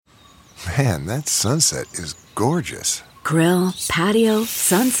Man, that sunset is gorgeous. Grill, patio,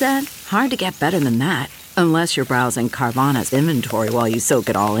 sunset. Hard to get better than that. Unless you're browsing Carvana's inventory while you soak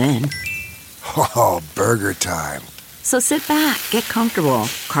it all in. Oh, burger time. So sit back, get comfortable.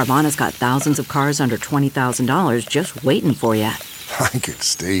 Carvana's got thousands of cars under $20,000 just waiting for you. I could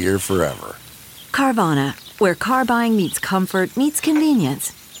stay here forever. Carvana, where car buying meets comfort meets convenience.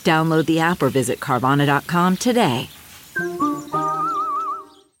 Download the app or visit Carvana.com today.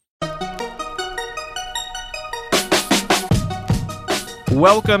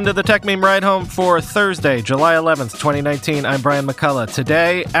 Welcome to the Tech Meme Ride Home for Thursday, July 11th, 2019. I'm Brian McCullough.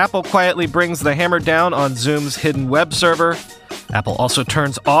 Today, Apple quietly brings the hammer down on Zoom's hidden web server. Apple also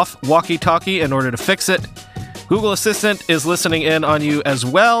turns off Walkie-Talkie in order to fix it. Google Assistant is listening in on you as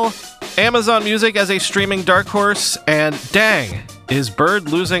well. Amazon Music as a streaming dark horse. And dang, is Bird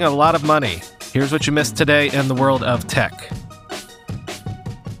losing a lot of money? Here's what you missed today in the world of tech.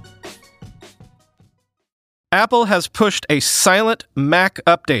 Apple has pushed a silent Mac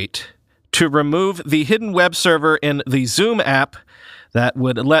update to remove the hidden web server in the Zoom app that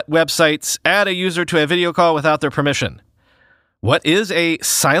would let websites add a user to a video call without their permission. What is a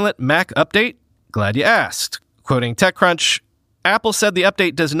silent Mac update? Glad you asked. Quoting TechCrunch, Apple said the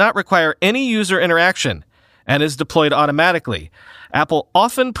update does not require any user interaction and is deployed automatically. Apple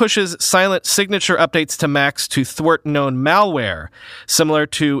often pushes silent signature updates to Macs to thwart known malware, similar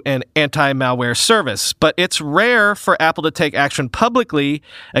to an anti-malware service, but it's rare for Apple to take action publicly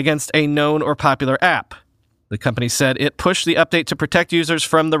against a known or popular app. The company said it pushed the update to protect users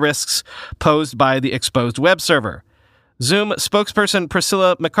from the risks posed by the exposed web server. Zoom spokesperson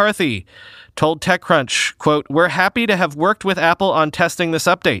Priscilla McCarthy told TechCrunch, quote, "We're happy to have worked with Apple on testing this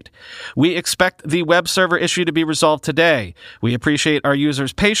update. We expect the web server issue to be resolved today. We appreciate our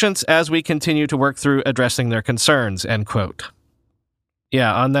users' patience as we continue to work through addressing their concerns," end quote.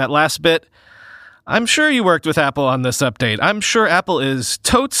 Yeah, on that last bit, I'm sure you worked with Apple on this update. I'm sure Apple is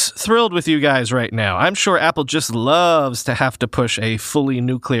totes thrilled with you guys right now. I'm sure Apple just loves to have to push a fully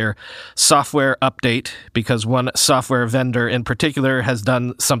nuclear software update because one software vendor in particular has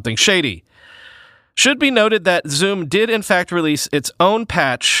done something shady. Should be noted that Zoom did in fact release its own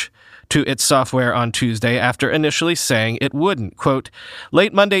patch to its software on Tuesday after initially saying it wouldn't. Quote,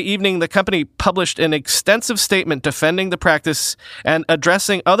 "Late Monday evening, the company published an extensive statement defending the practice and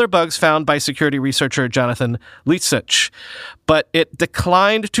addressing other bugs found by security researcher Jonathan Litzich. But it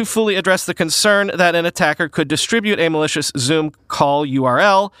declined to fully address the concern that an attacker could distribute a malicious Zoom call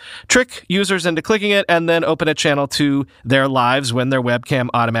URL, trick users into clicking it, and then open a channel to their lives when their webcam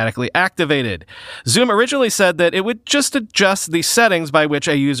automatically activated. Zoom originally said that it would just adjust the settings by which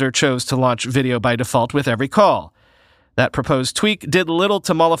a user chose to launch video by default with every call. That proposed tweak did little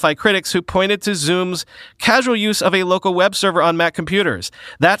to mollify critics who pointed to Zoom's casual use of a local web server on Mac computers.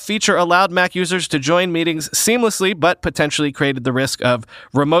 That feature allowed Mac users to join meetings seamlessly, but potentially created the risk of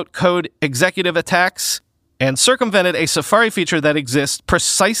remote code executive attacks and circumvented a Safari feature that exists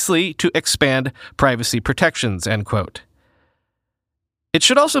precisely to expand privacy protections," end quote. It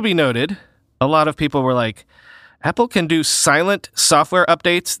should also be noted, a lot of people were like, Apple can do silent software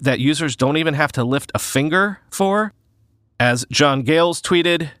updates that users don't even have to lift a finger for? As John Gales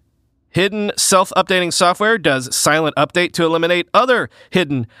tweeted, "Hidden self-updating software does silent update to eliminate other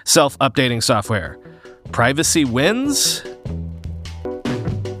hidden self-updating software. Privacy wins?"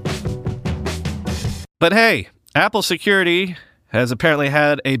 But hey, Apple security has apparently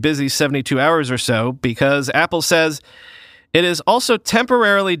had a busy 72 hours or so because Apple says it is also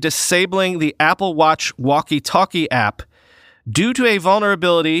temporarily disabling the Apple Watch Walkie-Talkie app due to a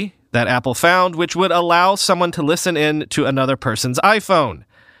vulnerability that Apple found, which would allow someone to listen in to another person's iPhone.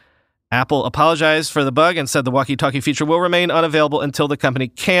 Apple apologized for the bug and said the walkie-talkie feature will remain unavailable until the company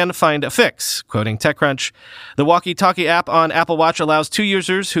can find a fix. Quoting TechCrunch, "The walkie-talkie app on Apple Watch allows two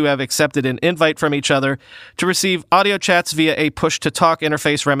users who have accepted an invite from each other to receive audio chats via a push-to-talk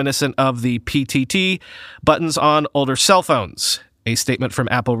interface reminiscent of the PTT buttons on older cell phones." A statement from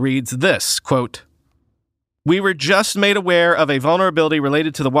Apple reads this, quote, "We were just made aware of a vulnerability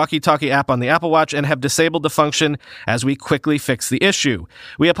related to the walkie-talkie app on the Apple Watch and have disabled the function as we quickly fix the issue.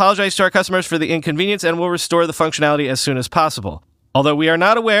 We apologize to our customers for the inconvenience and will restore the functionality as soon as possible. Although we are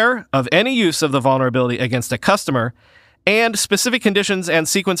not aware of any use of the vulnerability against a customer, and specific conditions and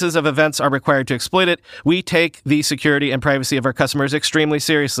sequences of events are required to exploit it, we take the security and privacy of our customers extremely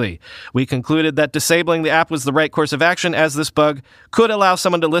seriously. We concluded that disabling the app was the right course of action, as this bug could allow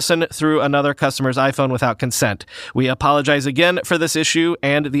someone to listen through another customer's iPhone without consent. We apologize again for this issue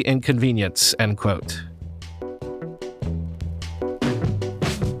and the inconvenience," end quote.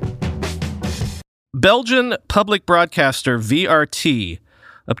 Belgian public broadcaster VRT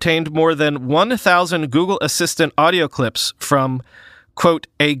obtained more than 1,000 Google Assistant audio clips from, quote,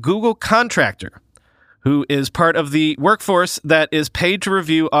 a Google contractor who is part of the workforce that is paid to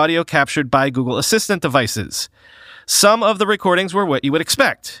review audio captured by Google Assistant devices. Some of the recordings were what you would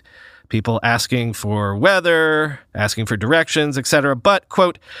expect. People asking for weather, asking for directions, etc. But,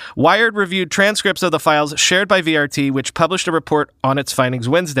 quote, Wired reviewed transcripts of the files shared by VRT, which published a report on its findings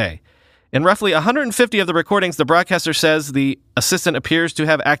Wednesday. In roughly 150 of the recordings, the broadcaster says the assistant appears to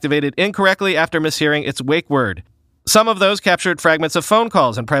have activated incorrectly after mishearing its wake word. Some of those captured fragments of phone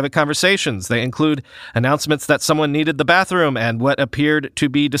calls and private conversations. They include announcements that someone needed the bathroom and what appeared to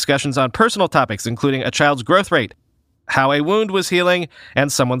be discussions on personal topics, including a child's growth rate, how a wound was healing,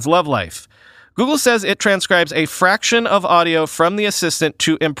 and someone's love life. Google says it transcribes a fraction of audio from the assistant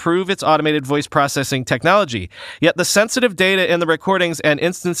to improve its automated voice processing technology. Yet the sensitive data in the recordings and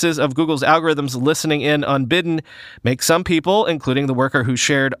instances of Google's algorithms listening in unbidden make some people, including the worker who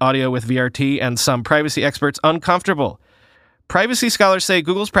shared audio with VRT and some privacy experts, uncomfortable. Privacy scholars say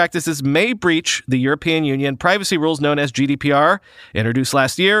Google's practices may breach the European Union privacy rules known as GDPR, introduced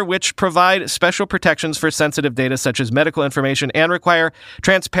last year, which provide special protections for sensitive data such as medical information and require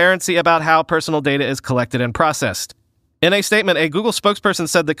transparency about how personal data is collected and processed. In a statement, a Google spokesperson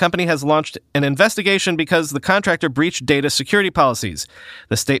said the company has launched an investigation because the contractor breached data security policies.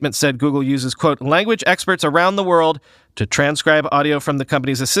 The statement said Google uses, quote, language experts around the world to transcribe audio from the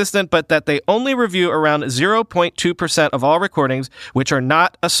company's assistant, but that they only review around 0.2% of all recordings, which are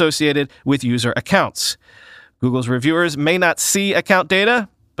not associated with user accounts. Google's reviewers may not see account data,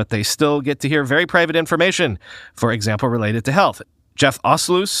 but they still get to hear very private information, for example, related to health. Jeff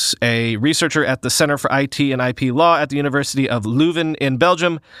Osloos, a researcher at the Center for IT and IP Law at the University of Leuven in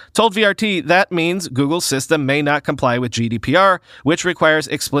Belgium, told VRT that means Google's system may not comply with GDPR, which requires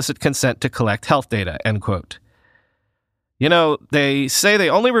explicit consent to collect health data, end quote. You know, they say they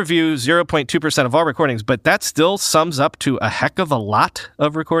only review 0.2% of all recordings, but that still sums up to a heck of a lot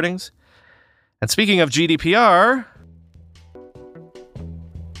of recordings. And speaking of GDPR,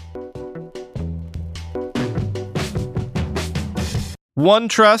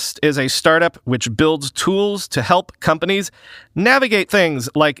 OneTrust is a startup which builds tools to help companies navigate things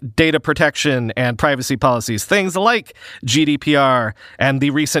like data protection and privacy policies, things like GDPR and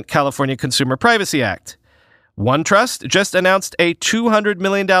the recent California Consumer Privacy Act. OneTrust just announced a $200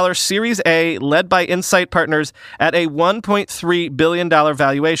 million Series A led by Insight Partners at a $1.3 billion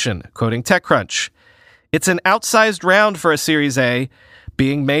valuation, quoting TechCrunch. It's an outsized round for a Series A,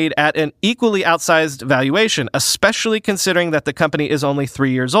 being made at an equally outsized valuation, especially considering that the company is only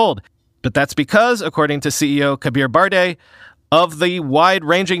 3 years old. But that's because, according to CEO Kabir Bardey, of the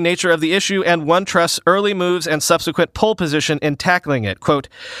wide-ranging nature of the issue and OneTrust's early moves and subsequent pole position in tackling it. Quote,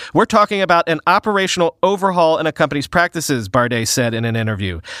 we're talking about an operational overhaul in a company's practices, Bardey said in an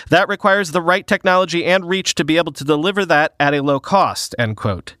interview. That requires the right technology and reach to be able to deliver that at a low cost, end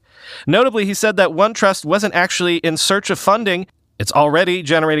quote. Notably, he said that OneTrust wasn't actually in search of funding. It's already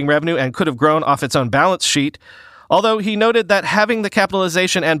generating revenue and could have grown off its own balance sheet. Although he noted that having the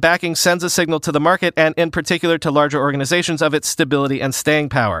capitalization and backing sends a signal to the market and in particular to larger organizations of its stability and staying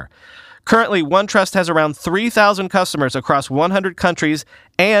power. Currently, OneTrust has around 3,000 customers across 100 countries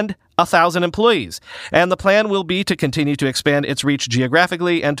and 1,000 employees, and the plan will be to continue to expand its reach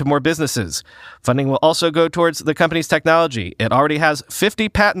geographically and to more businesses. Funding will also go towards the company's technology. It already has 50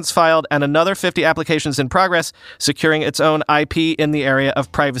 patents filed and another 50 applications in progress, securing its own IP in the area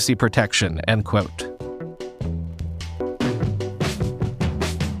of privacy protection, end quote.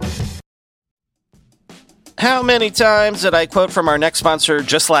 How many times did I quote from our next sponsor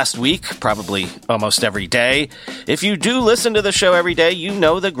just last week? Probably almost every day. If you do listen to the show every day, you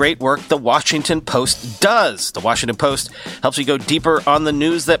know the great work The Washington Post does. The Washington Post helps you go deeper on the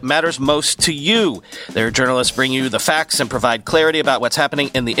news that matters most to you. Their journalists bring you the facts and provide clarity about what's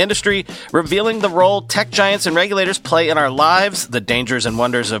happening in the industry, revealing the role tech giants and regulators play in our lives, the dangers and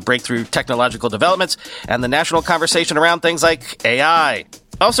wonders of breakthrough technological developments, and the national conversation around things like AI.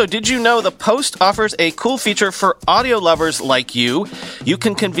 Also, did you know the Post offers a cool feature for audio lovers like you? You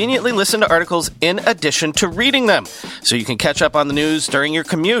can conveniently listen to articles in addition to reading them, so you can catch up on the news during your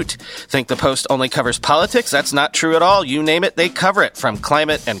commute. Think the Post only covers politics? That's not true at all. You name it, they cover it, from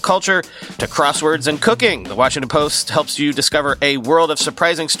climate and culture to crosswords and cooking. The Washington Post helps you discover a world of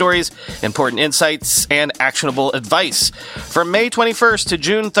surprising stories, important insights, and actionable advice. From May 21st to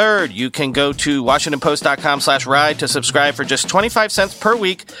June 3rd, you can go to WashingtonPost.com/ride to subscribe for just 25 cents per week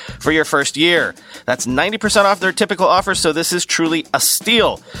week for your first year. That's 90% off their typical offer, so this is truly a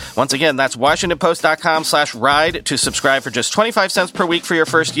steal. Once again, that's WashingtonPost.com/ride to subscribe for just 25 cents per week for your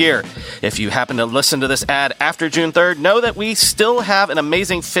first year. If you happen to listen to this ad after June 3rd, know that we still have an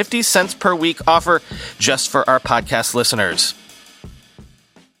amazing 50 cents per week offer just for our podcast listeners.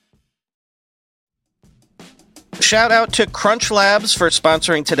 Shout out to Crunch Labs for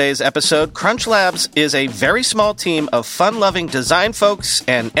sponsoring today's episode. Crunch Labs is a very small team of fun-loving design folks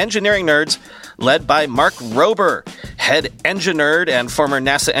and engineering nerds led by Mark Rober, head engine nerd and former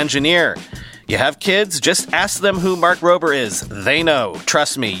NASA engineer. You have kids? Just ask them who Mark Rober is. They know.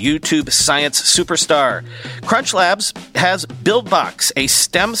 Trust me, YouTube science superstar. Crunch Labs has BuildBox, a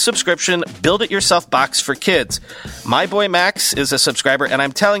STEM subscription build-it-yourself box for kids. My boy Max is a subscriber, and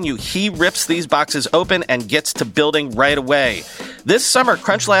I'm telling you, he rips these boxes open and gets to building right away. This summer,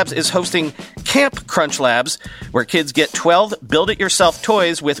 Crunch Labs is hosting Camp Crunch Labs, where kids get 12 build-it-yourself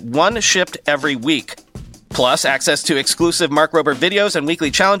toys with one shipped every week. Plus, access to exclusive Mark Rober videos and weekly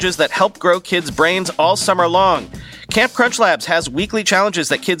challenges that help grow kids' brains all summer long. Camp Crunch Labs has weekly challenges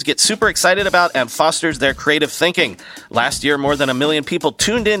that kids get super excited about and fosters their creative thinking. Last year, more than 1 million people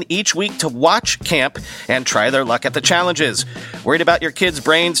tuned in each week to watch camp and try their luck at the challenges. Worried about your kids'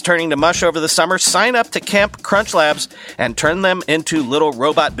 brains turning to mush over the summer? Sign up to Camp Crunch Labs and turn them into little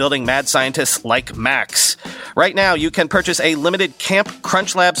robot-building mad scientists like Max. Right now, you can purchase a limited Camp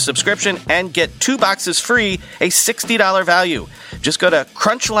Crunch Labs subscription and get 2 boxes free, a $60 value. Just go to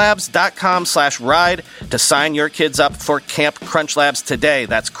crunchlabs.com/ride to sign your kids up for Camp Crunch Labs today.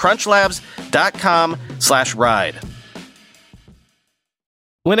 That's crunchlabs.com/ride.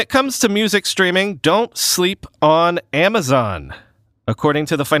 When it comes to music streaming, don't sleep on Amazon. According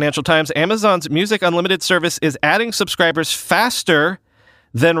to the Financial Times, Amazon's Music Unlimited service is adding subscribers faster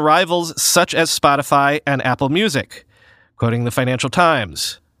than rivals such as Spotify and Apple Music. Quoting the Financial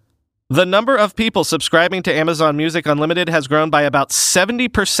Times, the number of people subscribing to Amazon Music Unlimited has grown by about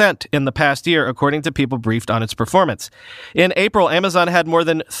 70% in the past year, according to people briefed on its performance. In April, Amazon had more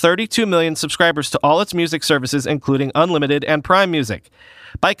than 32 million subscribers to all its music services, including Unlimited and Prime Music.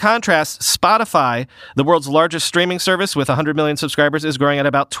 By contrast, Spotify, the world's largest streaming service with 100 million subscribers, is growing at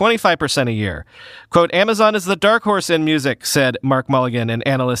about 25% a year. Quote, Amazon is the dark horse in music, said Mark Mulligan, an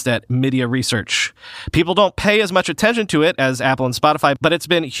analyst at Media Research. People don't pay as much attention to it as Apple and Spotify, but it's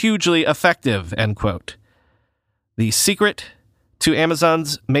been hugely effective, end quote. The secret to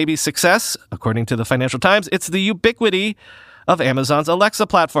Amazon's maybe success, according to the Financial Times, it's the ubiquity of Amazon's Alexa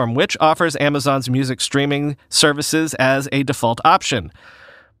platform, which offers Amazon's music streaming services as a default option.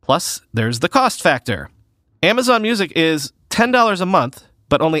 Plus, there's the cost factor. Amazon Music is $10 a month,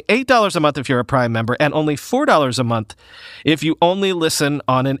 but only $8 a month if you're a Prime member, and only $4 a month if you only listen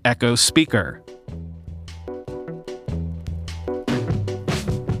on an Echo speaker.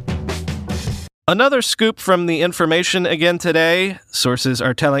 Another scoop from The Information again today. Sources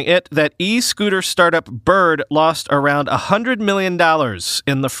are telling it that e-scooter startup Bird lost around $100 million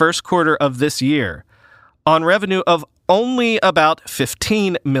in the first quarter of this year on revenue of only about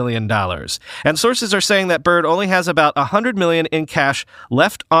 $15 million. And sources are saying that Bird only has about $100 million in cash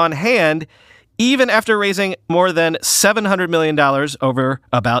left on hand, even after raising more than $700 million over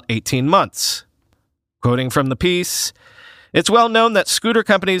about 18 months. Quoting from the piece, it's well known that scooter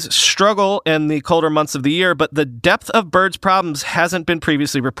companies struggle in the colder months of the year, but the depth of Bird's problems hasn't been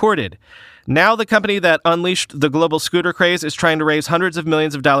previously reported. Now the company that unleashed the global scooter craze is trying to raise hundreds of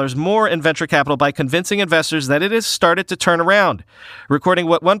millions of dollars more in venture capital by convincing investors that it has started to turn around, recording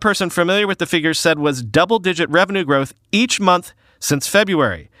what one person familiar with the figures said was double-digit revenue growth each month since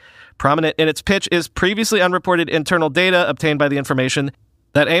February. Prominent in its pitch is previously unreported internal data obtained by The Information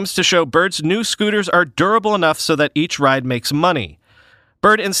that aims to show Bird's new scooters are durable enough so that each ride makes money.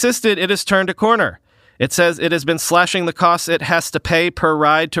 Bird insisted it has turned a corner. It says it has been slashing the costs it has to pay per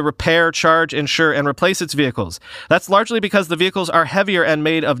ride to repair, charge, insure, and replace its vehicles. That's largely because the vehicles are heavier and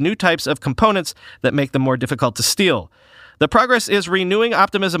made of new types of components that make them more difficult to steal. The progress is renewing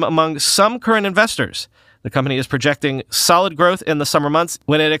optimism among some current investors. The company is projecting solid growth in the summer months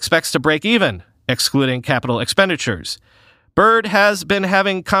when it expects to break even, excluding capital expenditures. Bird has been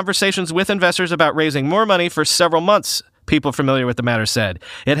having conversations with investors about raising more money for several months, people familiar with the matter said.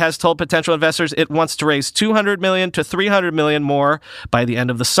 It has told potential investors it wants to raise $200 million to $300 million more by the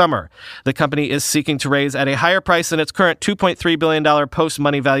end of the summer. The company is seeking to raise at a higher price than its current $2.3 billion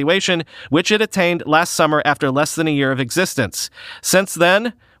post-money valuation, which it attained last summer after less than a year of existence. Since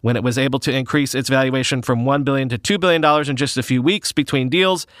then, when it was able to increase its valuation from $1 billion to $2 billion in just a few weeks between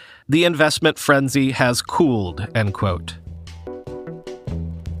deals, the investment frenzy has cooled, end quote.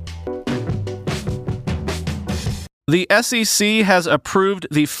 The SEC has approved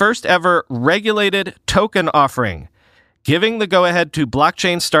the first ever regulated token offering, giving the go-ahead to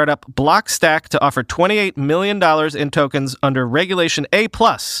blockchain startup Blockstack to offer $28 million in tokens under Regulation A+,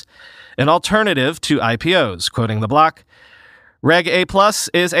 an alternative to IPOs. Quoting the block, Reg A+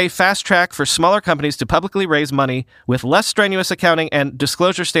 is a fast track for smaller companies to publicly raise money with less strenuous accounting and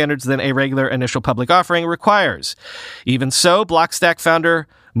disclosure standards than a regular initial public offering requires. Even so, Blockstack founder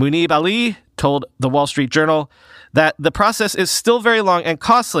Muneeb Ali told the Wall Street Journal that the process is still very long and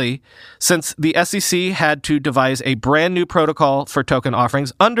costly since the SEC had to devise a brand new protocol for token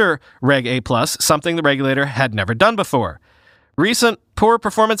offerings under Reg A+, something the regulator had never done before. Recent poor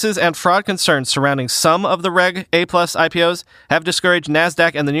performances and fraud concerns surrounding some of the Reg A+ IPOs have discouraged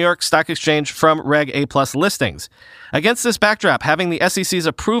NASDAQ and the New York Stock Exchange from Reg A+ listings. Against this backdrop, having the SEC's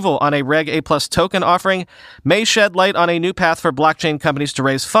approval on a Reg A+ token offering may shed light on a new path for blockchain companies to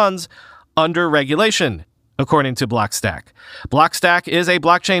raise funds under regulation, according to Blockstack. Blockstack is a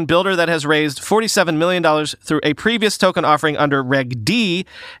blockchain builder that has raised $47 million through a previous token offering under Reg D,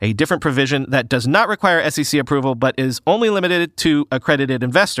 a different provision that does not require SEC approval but is only limited to accredited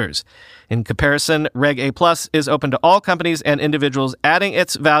investors. In comparison, Reg A+ is open to all companies and individuals, adding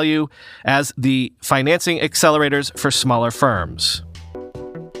its value as the financing accelerators for smaller firms.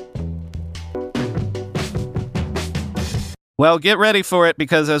 Well, get ready for it,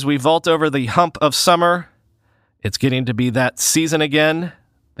 because as we vault over the hump of summer, it's getting to be that season again,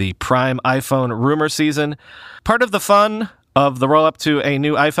 the prime iPhone rumor season. Part of the fun of the roll-up to a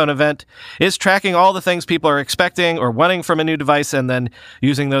new iPhone event is tracking all the things people are expecting or wanting from a new device and then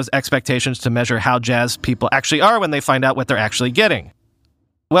using those expectations to measure how jazzed people actually are when they find out what they're actually getting.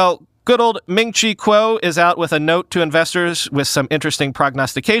 Well, good old Ming-Chi Kuo is out with a note to investors with some interesting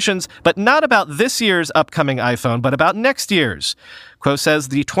prognostications, but not about this year's upcoming iPhone, but about next year's. Kuo says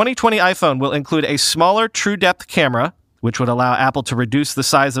the 2020 iPhone will include a smaller true depth camera, which would allow Apple to reduce the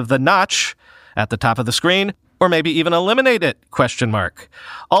size of the notch at the top of the screen, or maybe even eliminate it, ?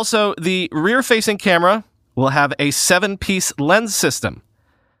 Also, the rear-facing camera will have a 7-piece lens system.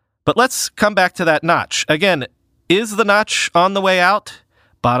 But let's come back to that notch. Again, is the notch on the way out?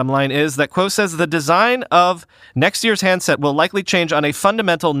 Bottom line is that Kuo says the design of next year's handset will likely change on a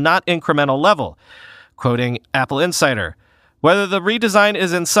fundamental, not incremental level. Quoting Apple Insider, whether the redesign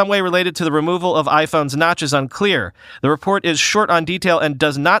is in some way related to the removal of iPhone's notch is unclear. The report is short on detail and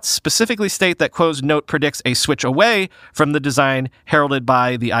does not specifically state that Kuo's note predicts a switch away from the design heralded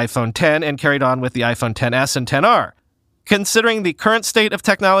by the iPhone X and carried on with the iPhone XS and XR. Considering the current state of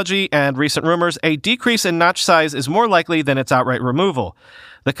technology and recent rumors, a decrease in notch size is more likely than its outright removal.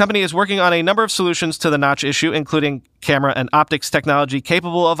 The company is working on a number of solutions to the notch issue, including camera and optics technology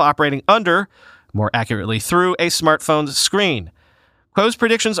capable of operating under, more accurately through, a smartphone's screen. Kuo's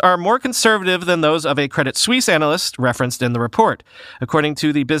predictions are more conservative than those of a Credit Suisse analyst referenced in the report. According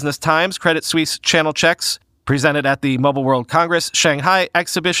to the Business Times, Credit Suisse channel checks presented at the Mobile World Congress Shanghai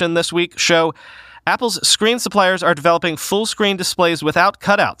exhibition this week show Apple's screen suppliers are developing full-screen displays without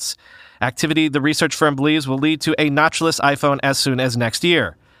cutouts, activity the research firm believes will lead to a notchless iPhone as soon as next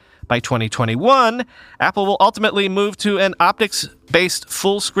year. By 2021, Apple will ultimately move to an optics-based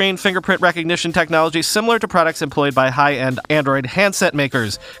full-screen fingerprint recognition technology similar to products employed by high-end Android handset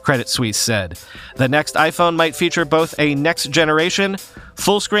makers, Credit Suisse said. The next iPhone might feature both a next-generation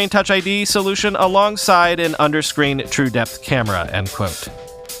full-screen Touch ID solution alongside an under-screen true-depth camera, end quote.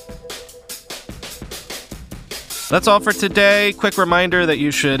 That's all for today. Quick reminder that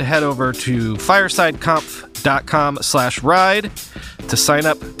you should head over to firesideconf.com/ride to sign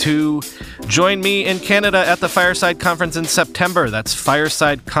up to join me in Canada at the Fireside Conference in September. That's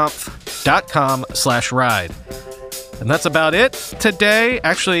firesideconf.com/ride. And that's about it today.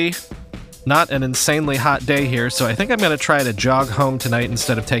 Actually, not an insanely hot day here, so I think I'm going to try to jog home tonight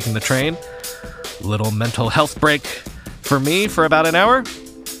instead of taking the train. Little mental health break for me for about an hour.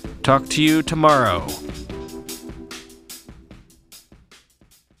 Talk to you tomorrow.